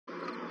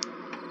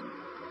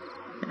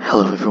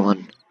Hello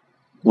everyone,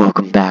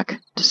 welcome back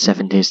to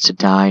 7 Days to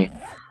Die.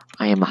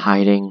 I am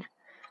hiding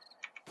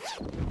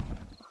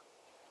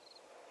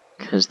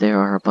because there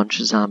are a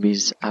bunch of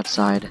zombies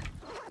outside,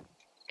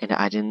 and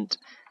I didn't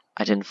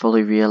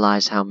fully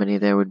realize how many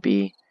there would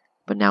be,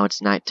 but now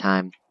it's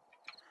nighttime,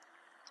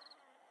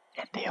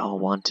 and they all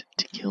want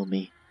to kill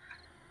me.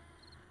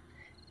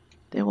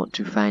 They want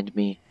to find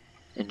me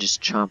and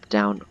just chomp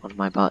down on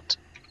my butt.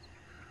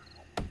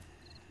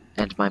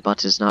 And my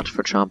butt is not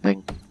for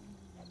chomping.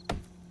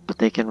 But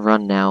they can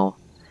run now,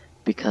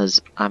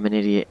 because I'm an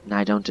idiot and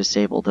I don't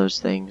disable those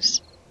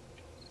things.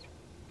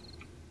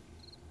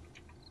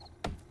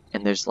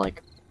 And there's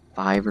like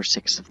 5 or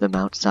 6 of them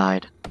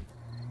outside.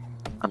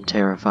 I'm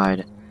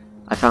terrified.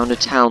 I found a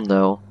town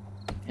though,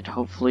 and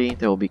hopefully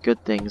there will be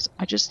good things.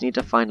 I just need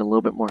to find a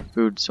little bit more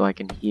food so I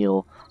can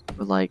heal,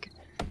 or like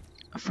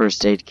a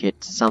first aid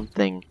kit,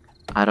 something.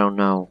 I don't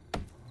know.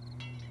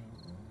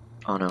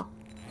 Oh no.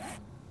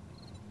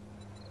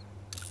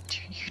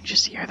 You can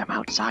just hear them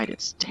outside.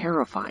 It's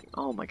terrifying.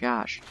 Oh my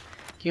gosh.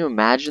 Can you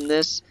imagine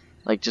this?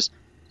 Like just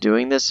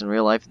doing this in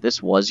real life?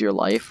 This was your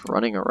life,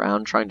 running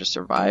around trying to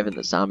survive in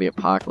the zombie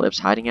apocalypse,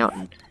 hiding out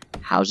in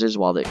houses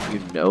while you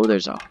know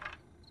there's a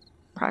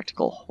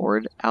practical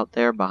horde out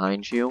there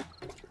behind you,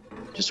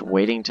 just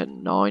waiting to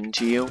gnaw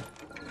into you.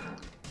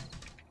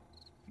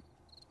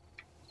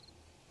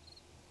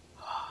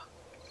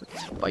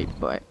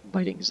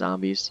 Biting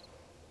zombies.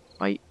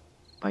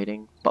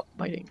 Biting? Butt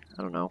biting.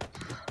 I don't know.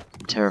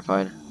 I'm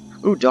terrified.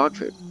 Ooh, dog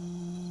food.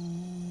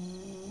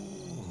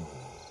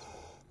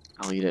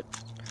 I'll eat it.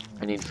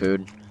 I need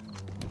food.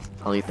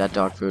 I'll eat that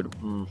dog food.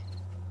 No.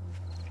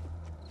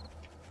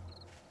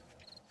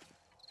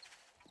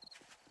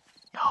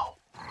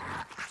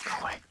 Go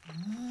away.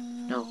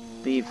 No,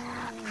 leave.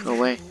 Go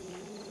away.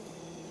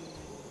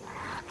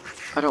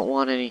 I don't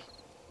want any.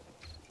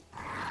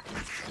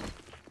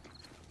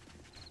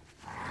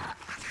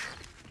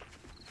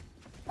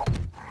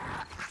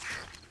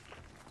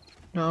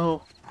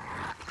 No.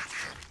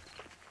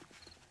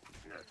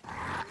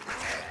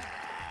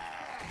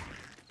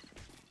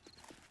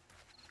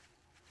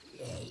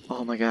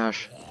 Oh my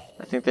gosh.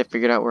 I think they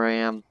figured out where I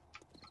am.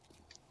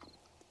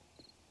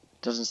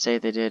 Doesn't say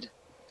they did. It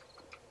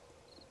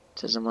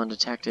says I'm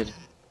undetected.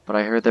 But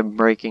I heard them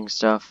breaking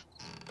stuff.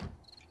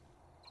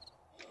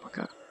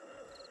 Okay. I'm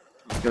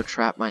gonna go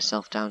trap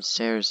myself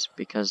downstairs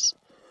because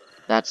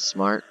that's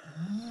smart.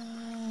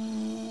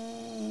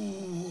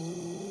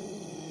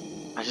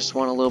 I just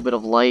want a little bit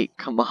of light.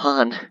 Come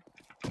on.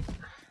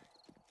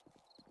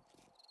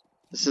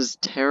 This is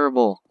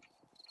terrible.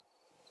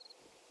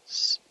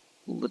 It's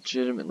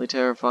legitimately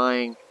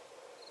terrifying.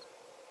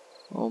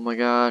 Oh my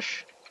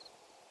gosh.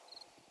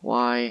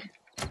 Why?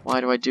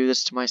 Why do I do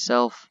this to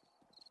myself?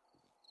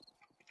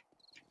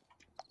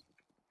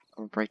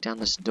 I'm gonna break down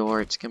this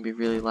door. It's gonna be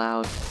really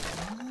loud.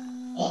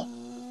 Oh.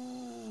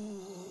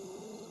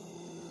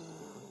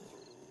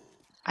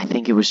 I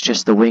think it was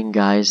just the wing,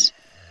 guys.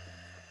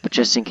 But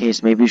just in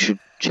case, maybe you should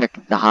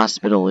check the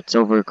hospital. It's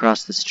over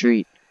across the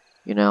street,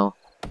 you know.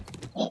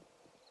 Oh.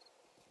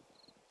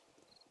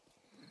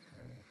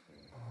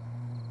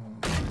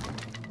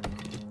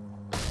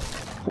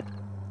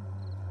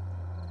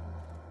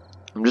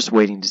 I'm just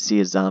waiting to see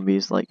a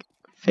zombie's like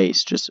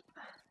face just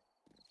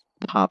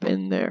pop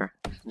in there.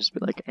 Just be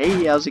like,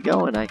 hey, how's it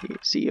going? I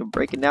see you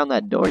breaking down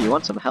that door. You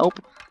want some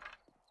help?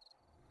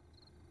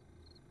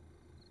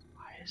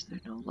 Why is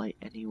there no light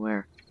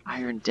anywhere?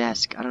 Iron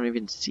desk. I don't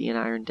even see an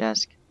iron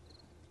desk.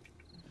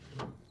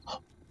 Oh.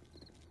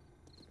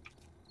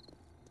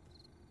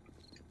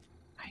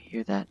 I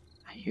hear that.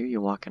 I hear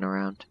you walking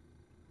around.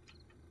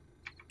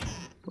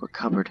 Or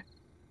cupboard.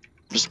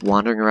 I'm just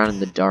wandering around in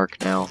the dark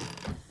now.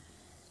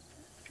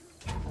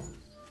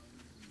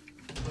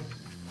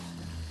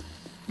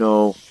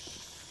 No.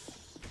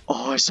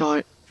 Oh, I saw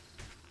it.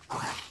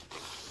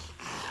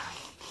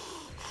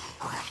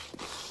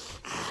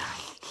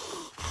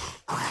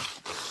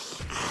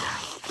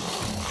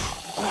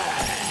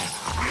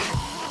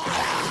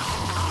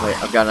 Wait,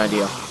 I've got an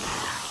idea.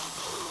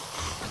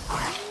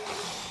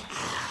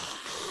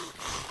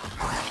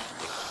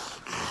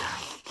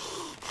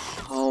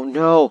 Oh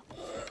no.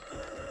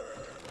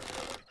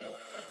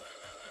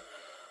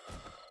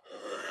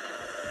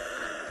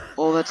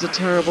 Oh, that's a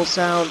terrible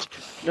sound.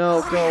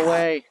 No, go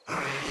away.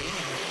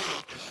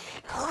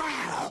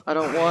 I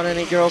don't want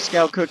any Girl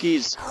Scout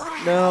cookies.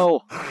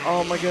 No.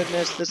 Oh my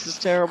goodness, this is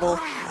terrible.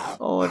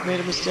 Oh, I've made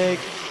a mistake.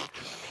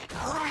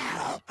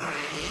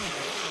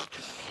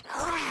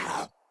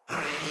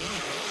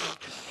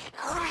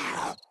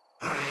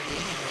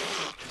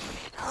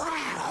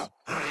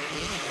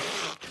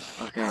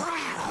 Okay,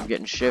 I'm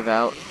getting Shiv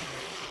out.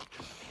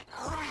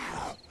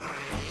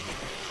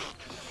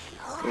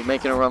 We're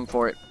making a run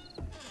for it.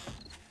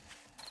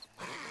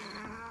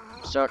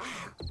 I'm stuck.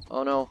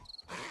 Oh no.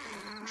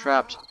 I'm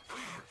trapped.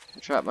 I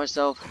trapped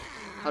myself.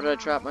 How did I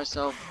trap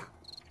myself?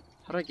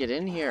 How did I get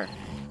in here?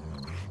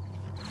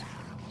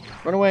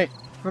 Run away!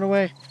 Run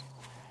away!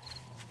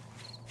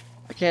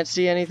 I can't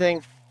see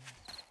anything.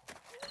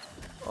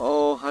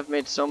 Oh, how I've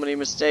made so many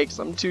mistakes.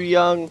 I'm too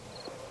young.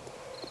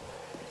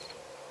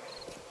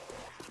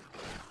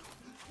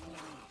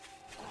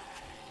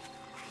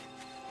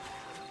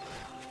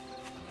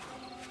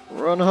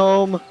 Run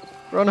home.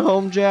 Run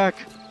home, Jack.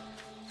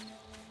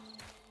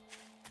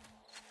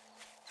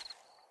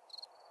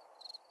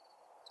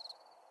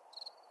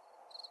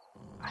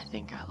 I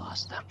think I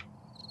lost them.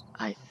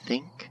 I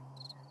think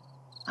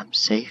I'm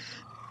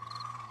safe.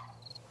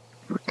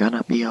 We're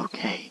gonna be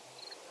okay.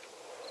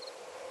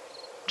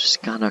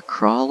 Just gonna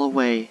crawl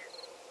away.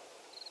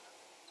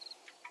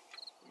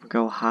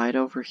 Go hide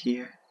over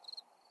here.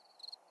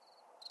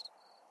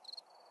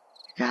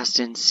 You guys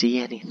didn't see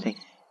anything.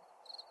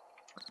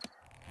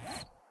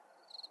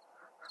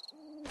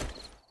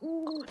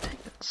 I'm gonna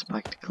take that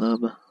spiked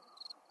club. What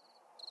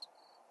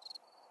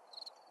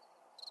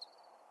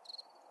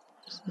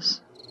is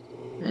this?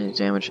 Any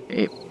damage?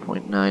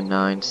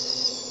 8.99.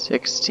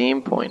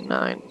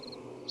 16.9.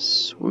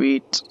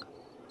 Sweet.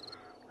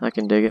 I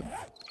can dig it.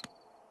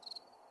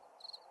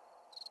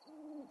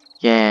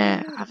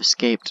 Yeah, I've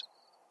escaped.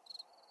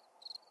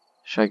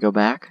 Should I go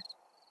back?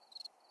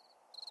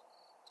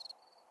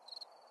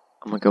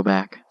 I'm gonna go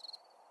back.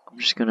 I'm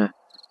just gonna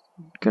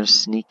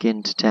sneak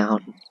into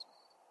town.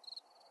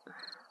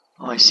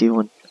 Oh, I see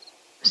one.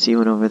 I see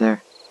one over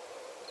there.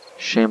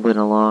 Shambling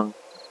along.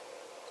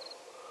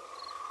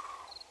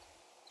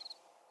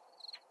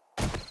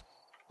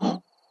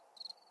 Oh.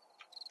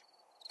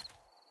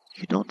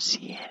 You don't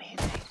see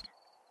anything.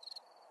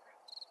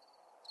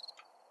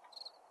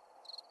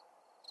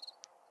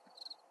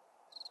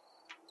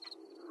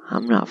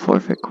 I'm not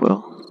Forfeit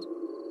Quill.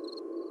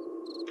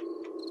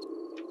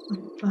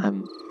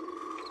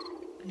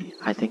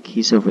 I think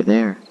he's over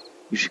there.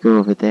 You should go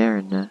over there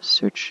and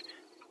search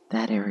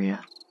that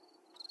area.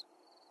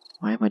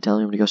 Why am I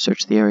telling him to go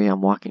search the area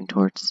I'm walking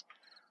towards?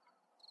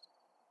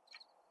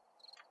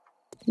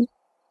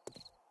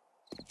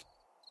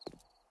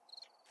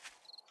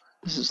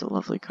 This is a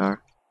lovely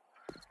car.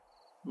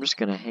 I'm just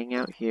gonna hang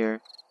out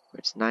here where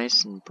it's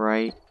nice and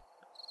bright.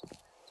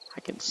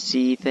 I can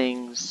see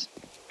things.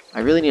 I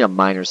really need a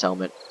miner's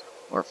helmet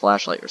or a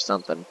flashlight or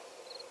something.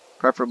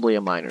 Preferably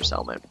a miner's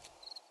helmet.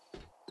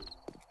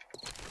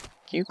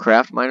 Can you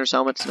craft miner's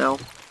helmets now?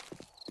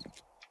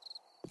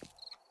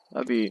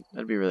 That'd be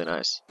really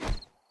nice. I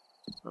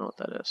don't know what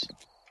that is.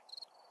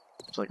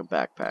 It's like a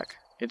backpack.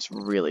 It's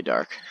really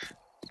dark.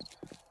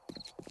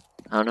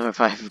 I don't know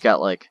if I've got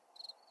like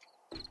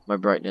my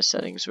brightness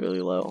settings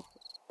really low,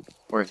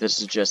 or if this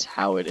is just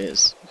how it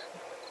is.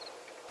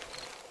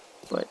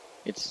 But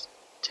it's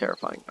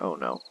terrifying. Oh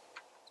no.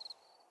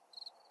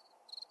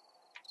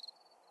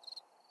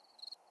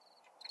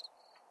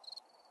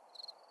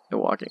 They're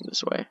walking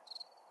this way.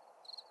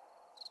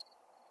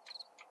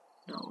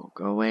 No,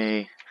 go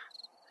away.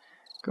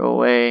 Go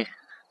away.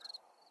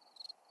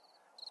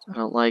 I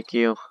don't like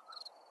you.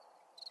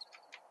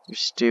 You're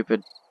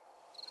stupid.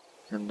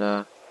 And,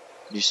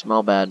 you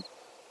smell bad.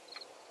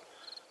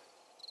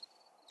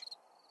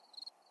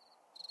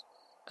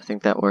 I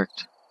think that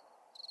worked.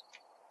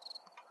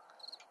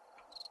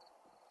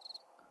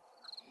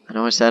 I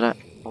know I said it.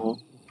 Oh.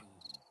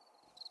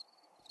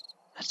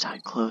 That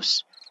sounded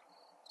close.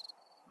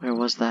 Where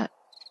was that?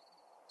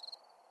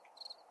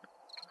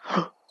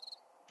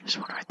 There's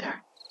one right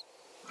there.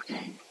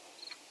 Okay.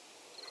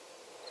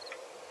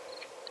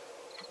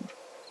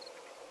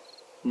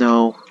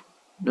 No.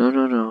 No,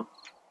 no, no.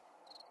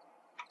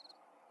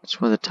 That's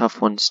one of the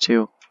tough ones,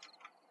 too.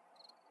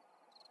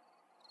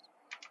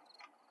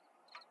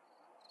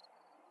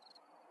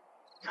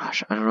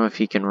 Gosh, I don't know if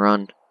he can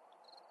run.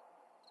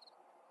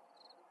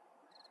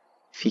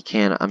 If he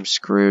can, I'm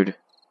screwed.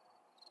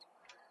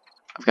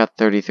 I've got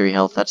 33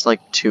 health. That's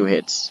like 2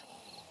 hits.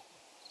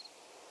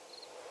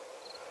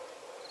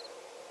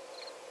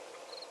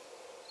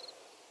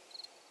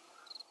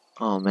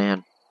 Oh,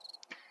 man.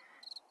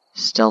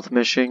 Stealth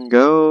mission,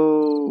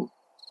 go!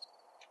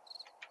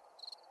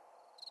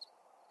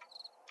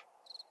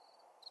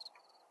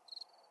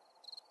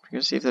 I'm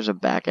gonna see if there's a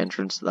back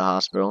entrance to the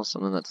hospital,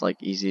 something that's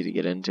like easy to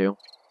get into.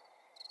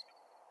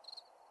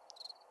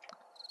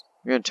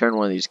 I'm gonna turn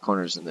one of these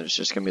corners and there's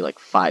just gonna be like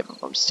 5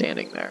 of them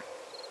standing there.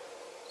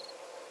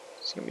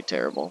 It's gonna be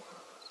terrible.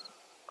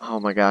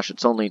 Oh my gosh,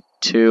 it's only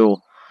 2.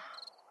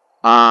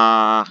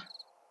 Ah,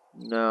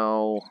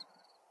 no.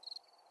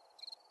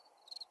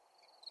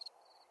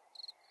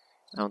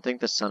 I don't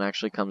think the sun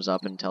actually comes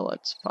up until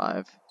it's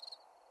 5.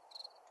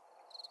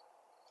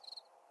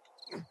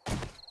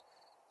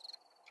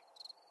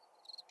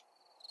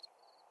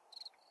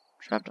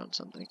 Trapped on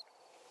something.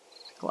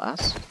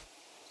 Glass?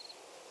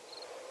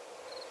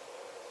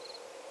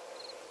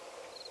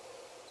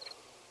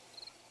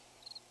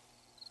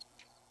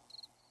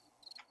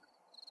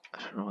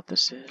 I don't know what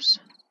this is.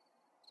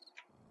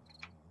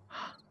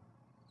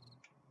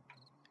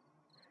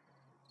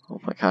 Oh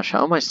my gosh,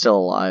 how am I still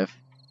alive?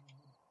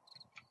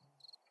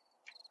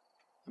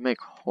 I make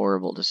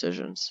horrible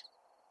decisions.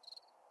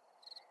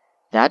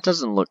 That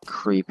doesn't look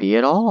creepy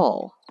at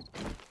all.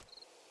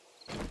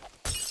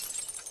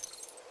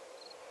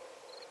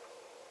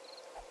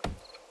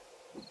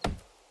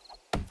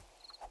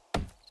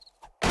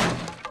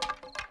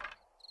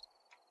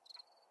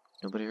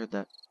 Nobody heard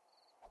that.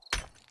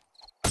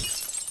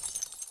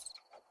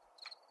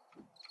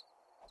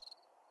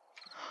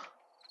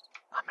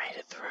 I made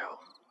it through.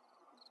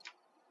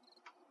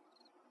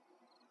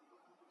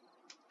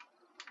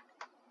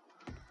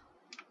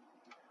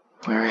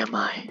 Where am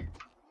I?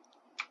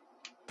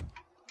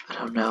 I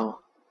don't know.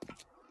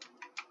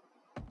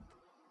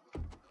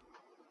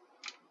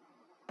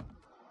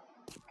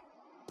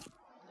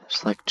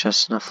 There's like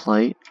just enough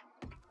light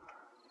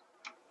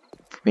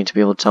for me to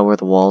be able to tell where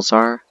the walls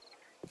are,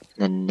 and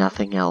then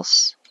nothing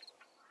else.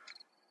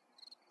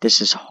 This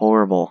is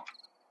horrible.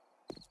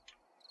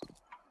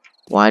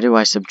 Why do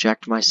I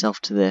subject myself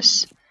to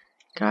this?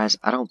 Guys,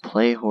 I don't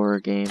play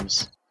horror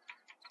games.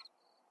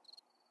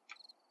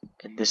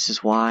 And this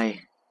is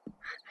why.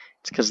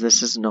 It's because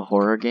this isn't a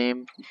horror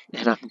game,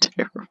 and I'm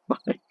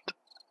terrified.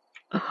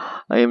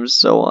 I am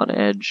so on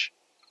edge.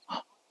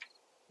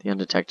 The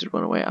undetected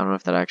went away. I don't know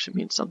if that actually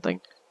means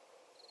something.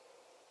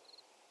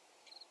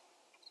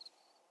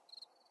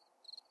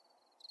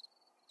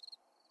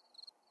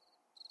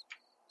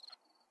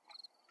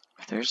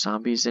 Are there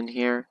zombies in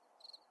here?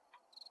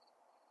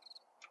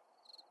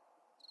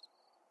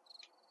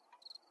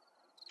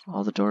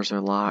 All the doors are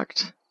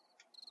locked.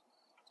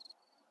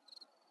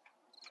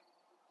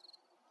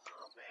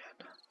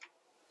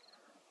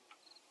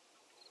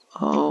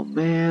 Oh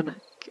man.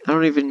 I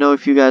don't even know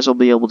if you guys will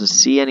be able to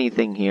see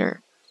anything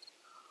here.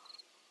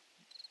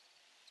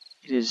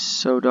 It is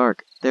so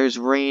dark. There's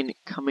rain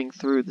coming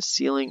through the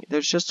ceiling.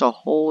 There's just a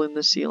hole in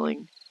the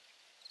ceiling.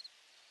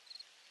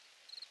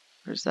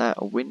 Where's that?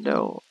 A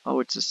window.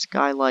 Oh, it's a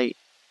skylight.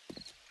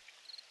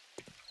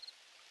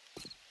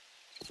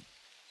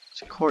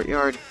 It's a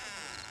courtyard.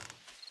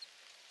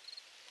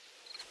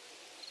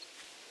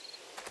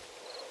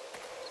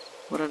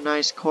 What a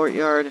nice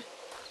courtyard.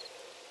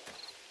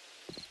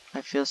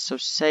 I feel so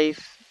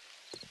safe.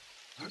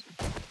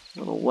 A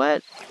little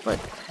wet, but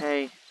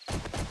hey,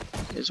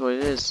 it is what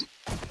it is.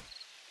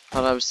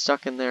 Thought I was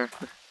stuck in there.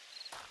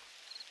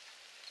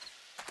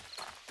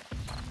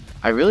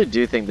 I really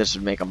do think this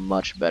would make a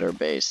much better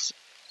base.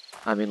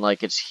 I mean,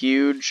 like, it's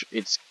huge.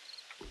 It's,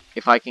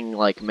 if I can,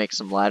 like, make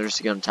some ladders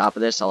to get on top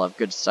of this, I'll have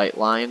good sight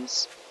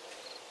lines.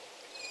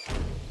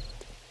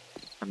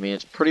 I mean,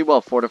 it's pretty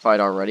well fortified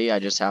already. I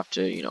just have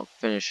to, you know,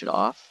 finish it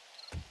off.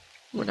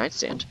 Ooh, a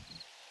nightstand.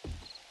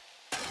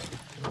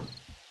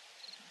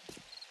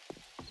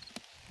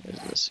 There's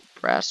this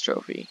brass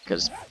trophy,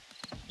 because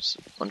there's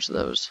a bunch of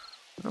those.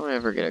 I don't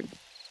ever get a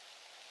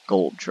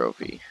gold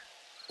trophy.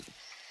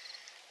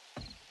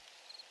 I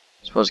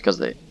suppose because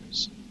they...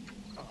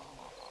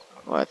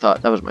 Oh, I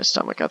thought that was my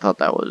stomach. I thought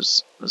that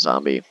was a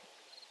zombie.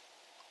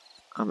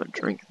 I'm gonna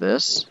drink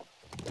this.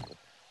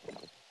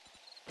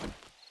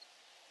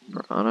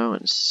 Bravado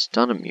and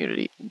stun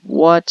immunity.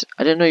 What?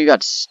 I didn't know you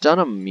got stun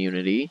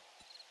immunity.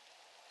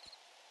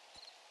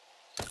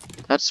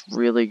 That's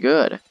really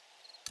good.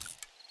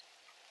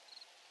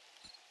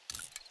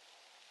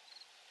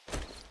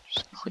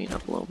 Just clean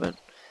up a little bit.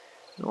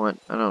 You know what?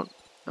 I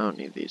don't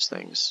need these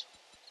things.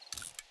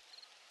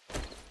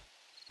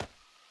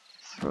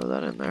 Throw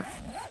that in there.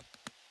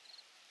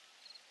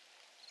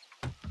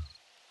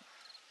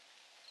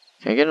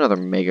 Can I get another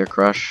Mega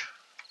Crush?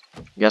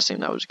 I'm guessing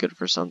that was good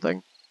for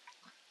something.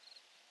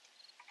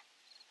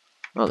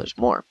 Oh, there's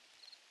more.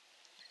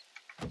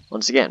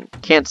 Once again,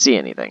 can't see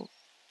anything.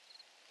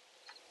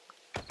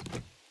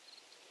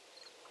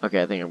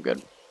 Okay, I think I'm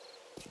good.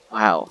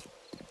 Wow.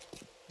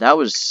 That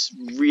was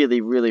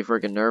really, really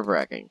freaking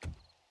nerve-wracking.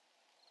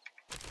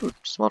 Ooh,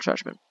 small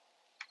trash bin.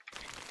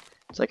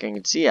 It's like I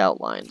can see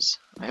outlines.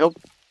 I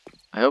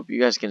hope you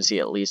guys can see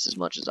at least as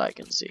much as I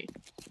can see.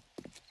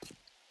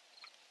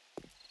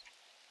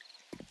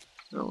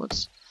 Well,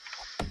 let's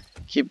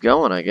keep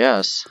going, I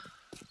guess.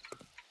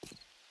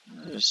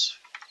 There's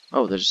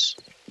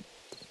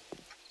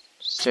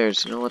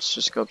stairs. You know, let's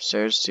just go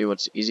upstairs, see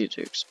what's easy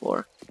to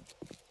explore.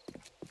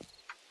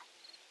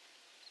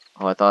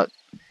 Oh, I thought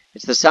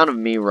it's the sound of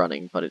me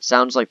running, but it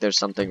sounds like there's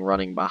something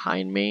running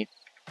behind me.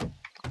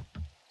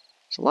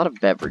 There's a lot of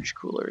beverage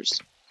coolers.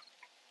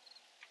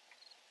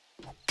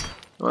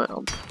 Alright,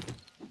 I'll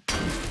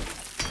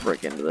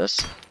break into this.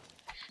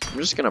 I'm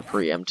just gonna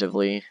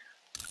preemptively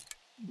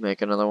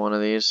make another one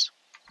of these.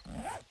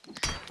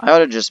 I ought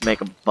to just make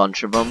a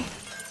bunch of them.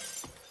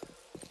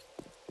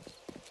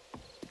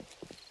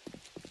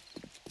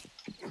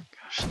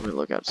 Gosh, let me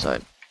look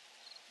outside.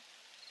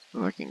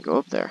 Oh, I can go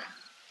up there.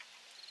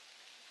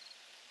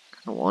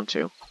 I want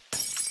to.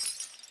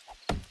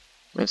 I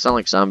mean, it's not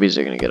like zombies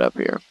are gonna get up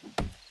here.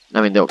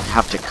 I mean, they'll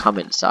have to come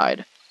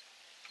inside.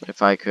 But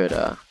if I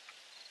could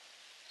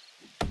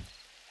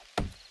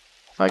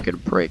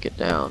break it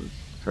down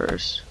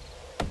first.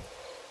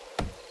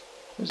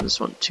 Is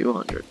this one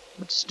 200?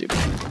 That's stupid.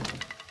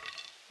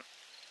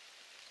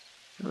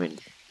 I mean,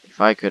 if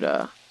I could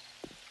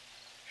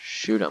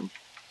shoot them.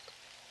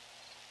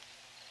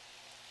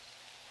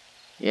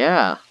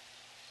 Yeah.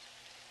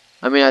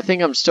 I mean, I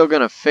think I'm still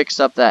gonna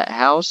fix up that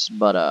house,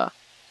 but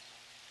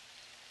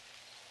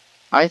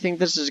I think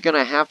this is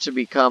gonna have to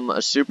become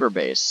a super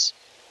base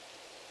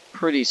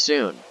pretty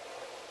soon.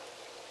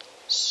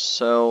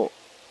 So,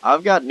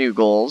 I've got new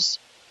goals.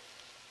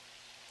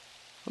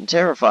 I'm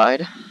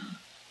terrified.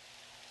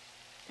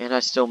 And I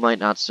still might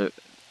not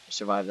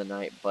survive the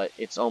night, but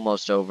it's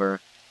almost over.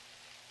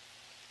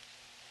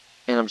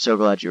 And I'm so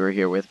glad you were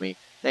here with me.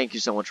 Thank you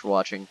so much for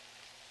watching.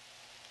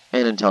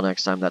 And until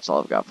next time, that's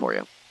all I've got for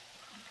you.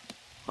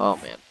 Oh,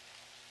 man.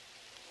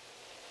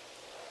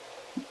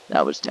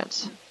 That was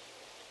tense.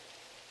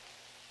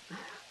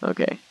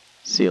 Okay,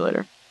 see you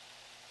later.